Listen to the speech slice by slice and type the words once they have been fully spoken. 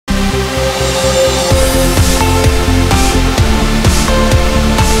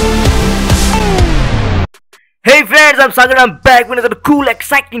Friends, I'm Sagar. I'm back with another cool,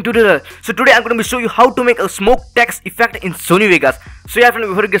 exciting tutorial. So today I'm going to be show you how to make a smoke text effect in Sony Vegas. So yeah, friends,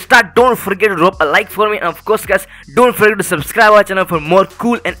 before we get started, don't forget to drop a like for me, and of course, guys, don't forget to subscribe our channel for more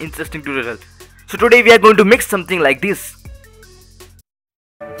cool and interesting tutorials. So today we are going to make something like this.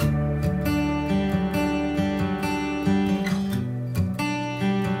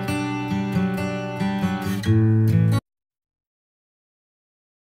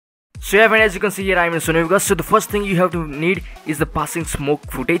 So yeah, friends, as you can see here, I'm in Sony Vegas. So the first thing you have to need is the passing smoke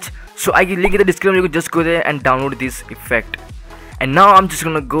footage. So I will link in the description. You can just go there and download this effect. And now I'm just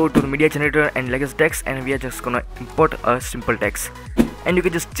gonna go to the media generator and Vegas text, and we are just gonna import a simple text. And you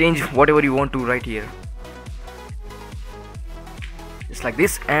can just change whatever you want to right here, just like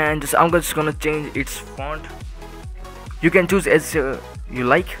this. And I'm just gonna change its font. You can choose as you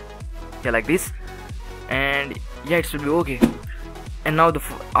like, yeah, like this. And yeah, it should be okay. And now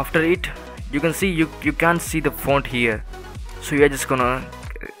after it, you can see you can't see the font here, so you are just gonna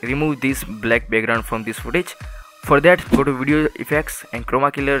remove this black background from this footage. For that, go to video effects and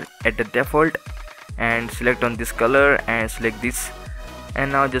chroma killer at the default and select on this color and select this,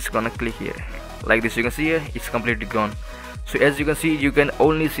 and now just gonna click here like this. You can see here it's completely gone. So as you can see, you can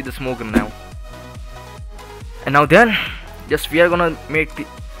only see the smoke now. And now then, just we are gonna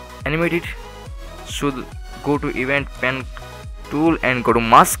animate it. So go to event pen tool and go to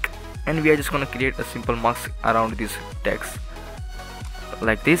mask, and we are just gonna create a simple mask around this text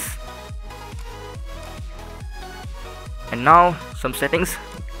like this. And now some settings: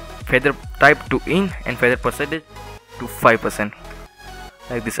 feather type to in and feather percentage to 5%,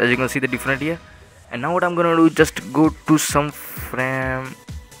 like this. As you can see the different here. And now what I'm gonna do, just go to some frame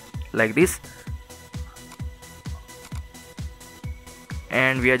like this,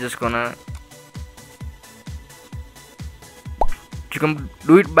 and we are just gonna, you can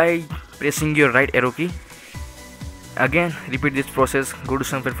do it by pressing your right arrow key. Again, repeat this process. Go to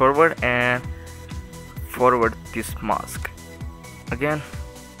some fade forward and forward this mask. Again,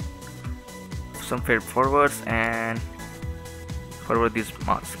 some fade forwards and forward this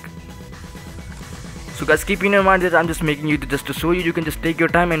mask. So guys, keep in mind that I'm just making you just to show you. You can just take your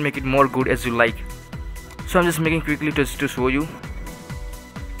time and make it more good as you like. So I'm just making quickly just to show you.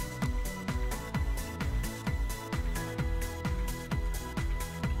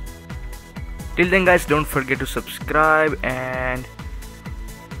 Till then, guys, don't forget to subscribe and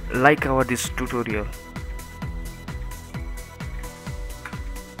like this tutorial.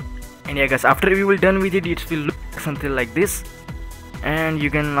 And yeah, guys, after we will done with it, it will look something like this. And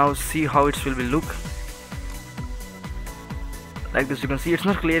you can now see how it will be look like this. You can see it's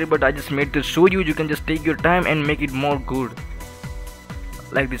not clear, but I just made to show you. You can just take your time and make it more good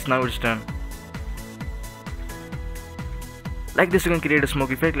like this. Now it's done like this. You can create a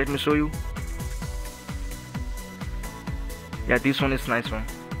smoke effect. Let me show you. Yeah, this one is nice one.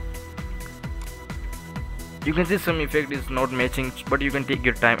 You can see some effect is not matching, but you can take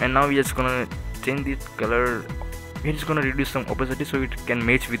your time. And now we are just gonna change this color. We're just gonna reduce some opacity so it can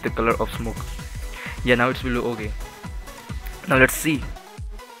match with the color of smoke. Yeah, now it's will look okay. Now let's see.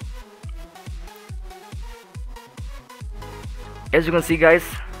 As you can see, guys,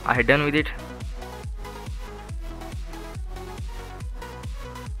 I had done with it.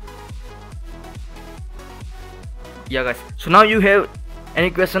 Yeah, guys, so now you have any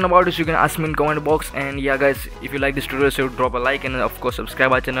question about this, you can ask me in comment box. And yeah, guys, if you like this tutorial, so drop a like and of course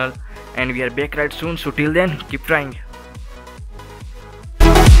subscribe our channel, and we are back right soon. So till then, keep trying.